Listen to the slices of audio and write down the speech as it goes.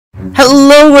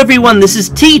Hello everyone, this is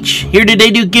Teach, here today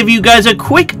to give you guys a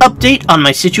quick update on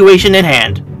my situation at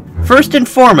hand. First and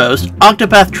foremost,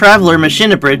 Octopath Traveler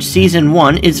Machinabridge Season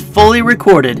 1 is fully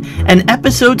recorded, and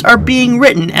episodes are being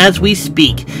written as we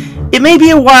speak. It may be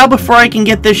a while before I can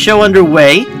get this show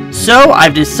underway, so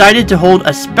I've decided to hold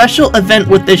a special event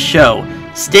with this show.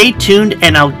 Stay tuned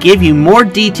and I'll give you more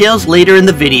details later in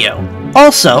the video.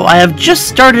 Also, I have just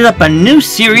started up a new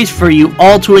series for you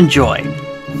all to enjoy.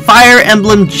 Fire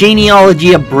Emblem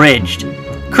Genealogy Abridged.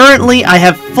 Currently, I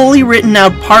have fully written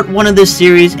out part 1 of this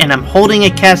series and I'm holding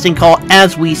a casting call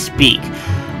as we speak.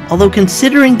 Although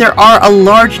considering there are a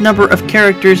large number of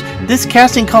characters, this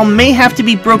casting call may have to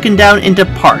be broken down into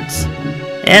parts.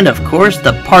 And of course,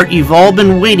 the part you've all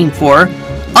been waiting for,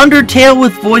 Undertale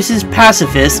with Voices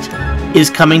Pacifist, is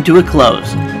coming to a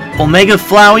close. Omega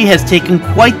Flowey has taken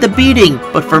quite the beating,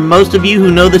 but for most of you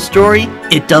who know the story,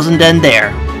 it doesn't end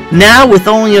there. Now, with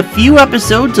only a few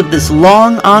episodes of this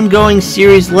long, ongoing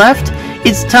series left,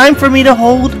 it's time for me to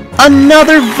hold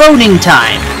another voting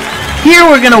time. Here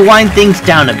we're gonna wind things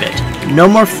down a bit. No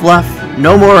more fluff,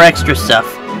 no more extra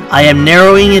stuff. I am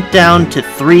narrowing it down to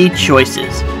 3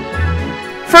 choices.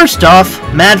 First off,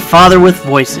 Mad Father with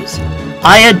Voices.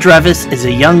 Aya Drevis is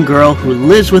a young girl who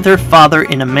lives with her father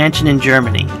in a mansion in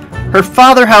Germany. Her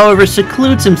father, however,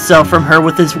 secludes himself from her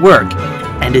with his work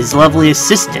and his lovely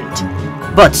assistant.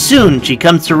 But soon she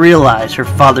comes to realize her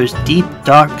father's deep,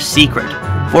 dark secret,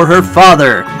 for her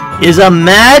father is a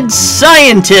mad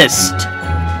scientist!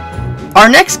 Our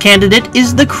next candidate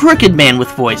is the Crooked Man with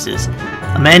Voices.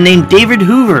 A man named David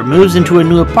Hoover moves into a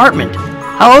new apartment.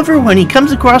 However, when he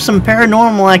comes across some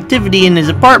paranormal activity in his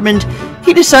apartment,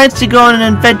 he decides to go on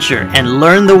an adventure and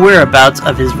learn the whereabouts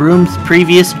of his room's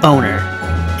previous owner.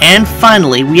 And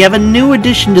finally, we have a new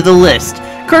addition to the list,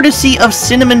 courtesy of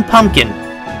Cinnamon Pumpkin.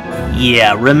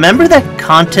 Yeah, remember that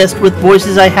contest with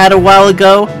voices I had a while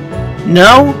ago?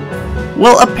 No?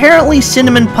 Well, apparently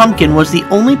Cinnamon Pumpkin was the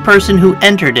only person who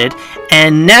entered it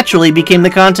and naturally became the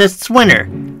contest's winner.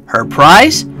 Her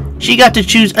prize? She got to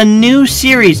choose a new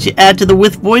series to add to the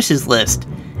With Voices list.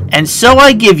 And so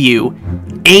I give you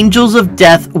Angels of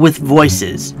Death with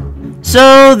Voices.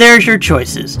 So there's your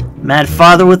choices. Mad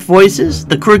Father with Voices,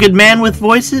 The Crooked Man with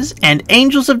Voices, and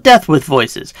Angels of Death with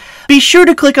Voices. Be sure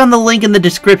to click on the link in the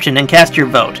description and cast your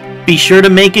vote. Be sure to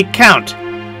make it count,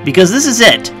 because this is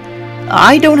it.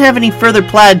 I don't have any further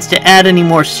plans to add any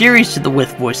more series to the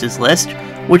With Voices list,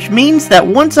 which means that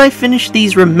once I finish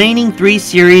these remaining 3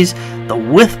 series, the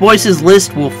With Voices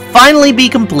list will finally be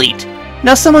complete.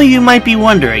 Now some of you might be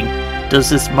wondering, does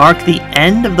this mark the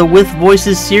end of the With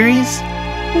Voices series?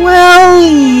 Well,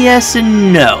 yes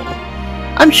and no.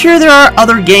 I'm sure there are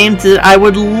other games that I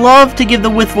would love to give the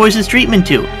With Voices treatment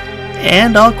to,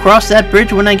 and I'll cross that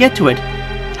bridge when I get to it.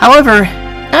 However,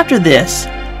 after this,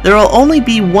 there will only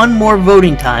be one more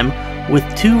voting time with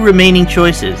 2 remaining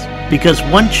choices, because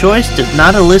one choice does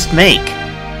not a list make.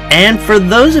 And for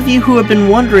those of you who have been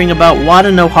wondering about Wada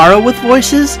Nohara with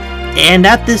Voices, and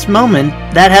at this moment,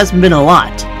 that hasn't been a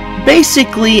lot.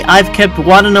 Basically, I've kept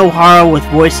Wada Nohara with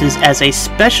Voices as a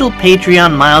special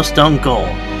Patreon milestone goal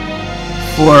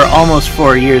for almost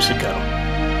 4 years ago.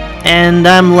 And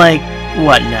I'm like,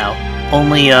 what now?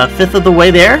 Only a 5th of the way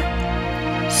there?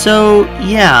 So,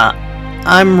 yeah,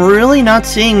 I'm really not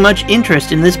seeing much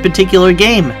interest in this particular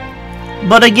game.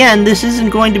 But again, this isn't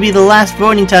going to be the last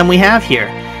voting time we have here.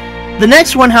 The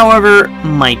next one, however,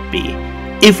 might be.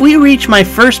 If we reach my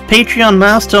first Patreon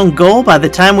milestone goal by the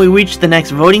time we reach the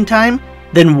next voting time,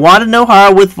 then Wada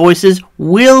Nohara with Voices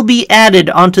will be added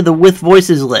onto the With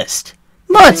Voices list.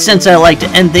 But since I like to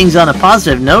end things on a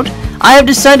positive note, I have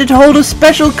decided to hold a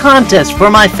special contest for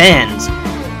my fans.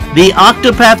 The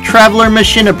Octopath Traveler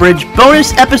Machinabridge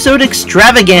Bonus Episode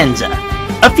Extravaganza.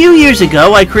 A few years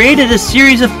ago, I created a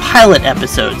series of pilot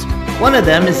episodes. One of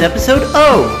them is Episode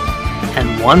O,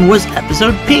 and one was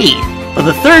Episode P. But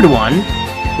the third one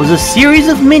was a series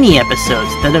of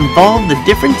mini-episodes that involved the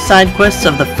different side quests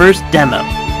of the first demo.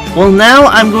 Well, now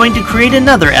I'm going to create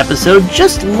another episode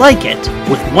just like it,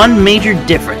 with one major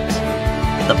difference.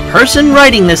 The person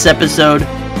writing this episode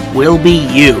will be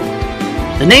you.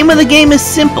 The name of the game is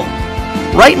simple.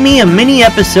 Write me a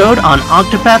mini-episode on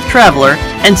Octopath Traveler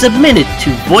and submit it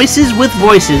to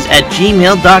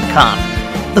voiceswithvoices@gmail.com.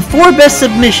 The 4 best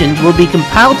submissions will be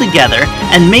compiled together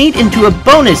and made into a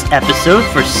bonus episode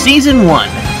for Season 1.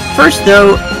 First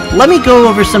though, let me go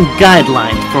over some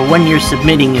guidelines for when you're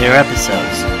submitting your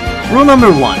episodes. Rule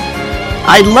number 1.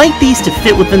 I'd like these to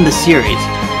fit within the series,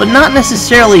 but not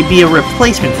necessarily be a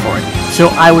replacement for it, so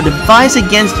I would advise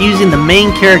against using the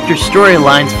main character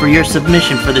storylines for your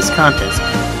submission for this contest.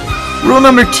 Rule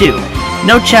number 2.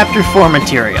 No Chapter 4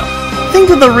 material. Think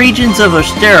of the regions of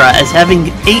Ostera as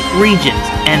having 8 regions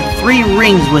and 3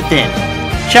 rings within.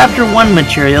 Chapter 1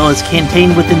 material is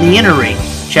contained within the inner ring.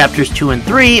 Chapters 2 and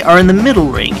 3 are in the middle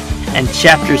ring, and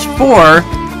Chapters 4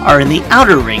 are in the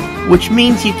outer ring, which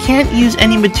means you can't use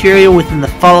any material within the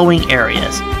following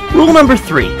areas. Rule number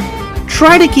 3.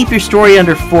 Try to keep your story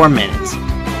under 4 minutes.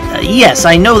 Yes,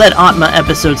 I know that OTMA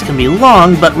episodes can be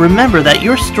long, but remember that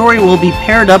your story will be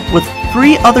paired up with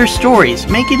 3 other stories,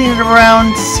 making it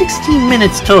around 16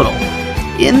 minutes total.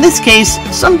 In this case,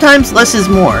 sometimes less is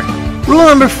more. Rule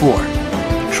number 4.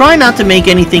 Try not to make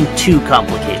anything too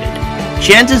complicated.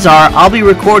 Chances are I'll be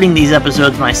recording these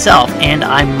episodes myself, and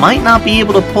I might not be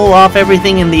able to pull off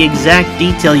everything in the exact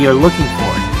detail you're looking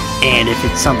for. And if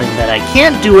it's something that I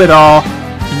can't do at all,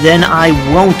 then I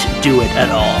won't do it at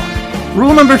all.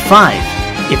 Rule number 5.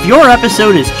 If your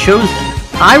episode is chosen,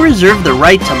 I reserve the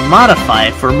right to modify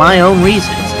it for my own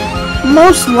reasons.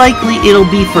 Most likely it'll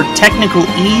be for technical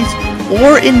ease,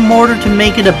 or in order to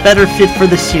make it a better fit for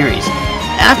the series.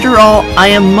 After all, I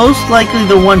am most likely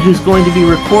the one who's going to be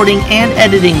recording and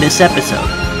editing this episode.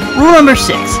 Rule number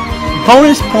 6.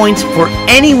 Bonus points for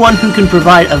anyone who can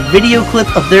provide a video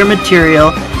clip of their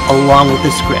material along with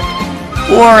the script,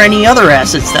 or any other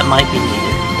assets that might be needed.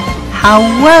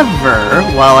 However,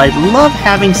 while I'd love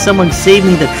having someone save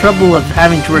me the trouble of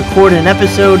having to record an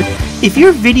episode, if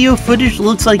your video footage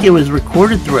looks like it was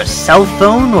recorded through a cell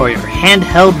phone or your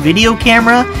handheld video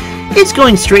camera, it's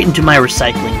going straight into my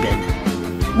recycling bin.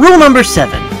 Rule number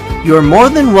 7. You're more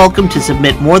than welcome to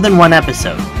submit more than one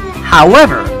episode.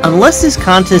 However, unless this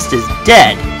contest is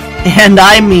dead, and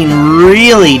I mean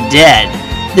really dead,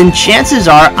 then chances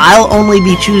are I'll only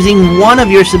be choosing one of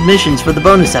your submissions for the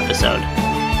bonus episode.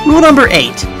 Rule number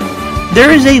 8. There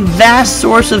is a vast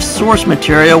source of source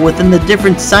material within the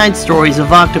different side stories of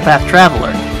Octopath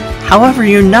Traveler. However,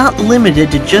 you're not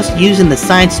limited to just using the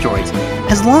side stories.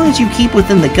 As long as you keep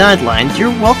within the guidelines,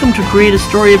 you're welcome to create a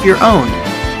story of your own.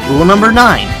 Rule number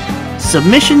 9.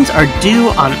 Submissions are due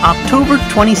on October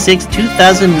 26,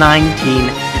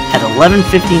 2019 at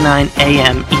 11:59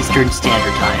 a.m. Eastern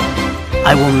Standard Time.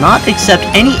 I will not accept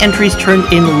any entries turned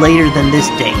in later than this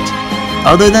date.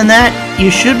 Other than that,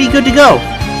 you should be good to go.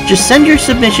 Just send your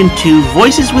submission to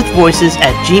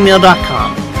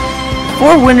voiceswithvoices@gmail.com.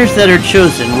 4 winners that are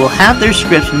chosen will have their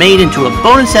scripts made into a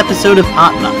bonus episode of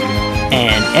OTMA,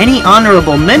 and any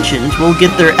honorable mentions will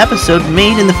get their episode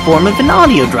made in the form of an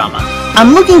audio drama.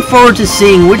 I'm looking forward to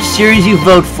seeing which series you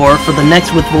vote for the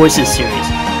next With Voices series,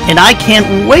 and I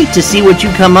can't wait to see what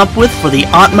you come up with for the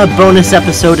OTMA Bonus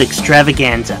Episode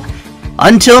Extravaganza.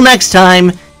 Until next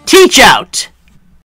time, teach out!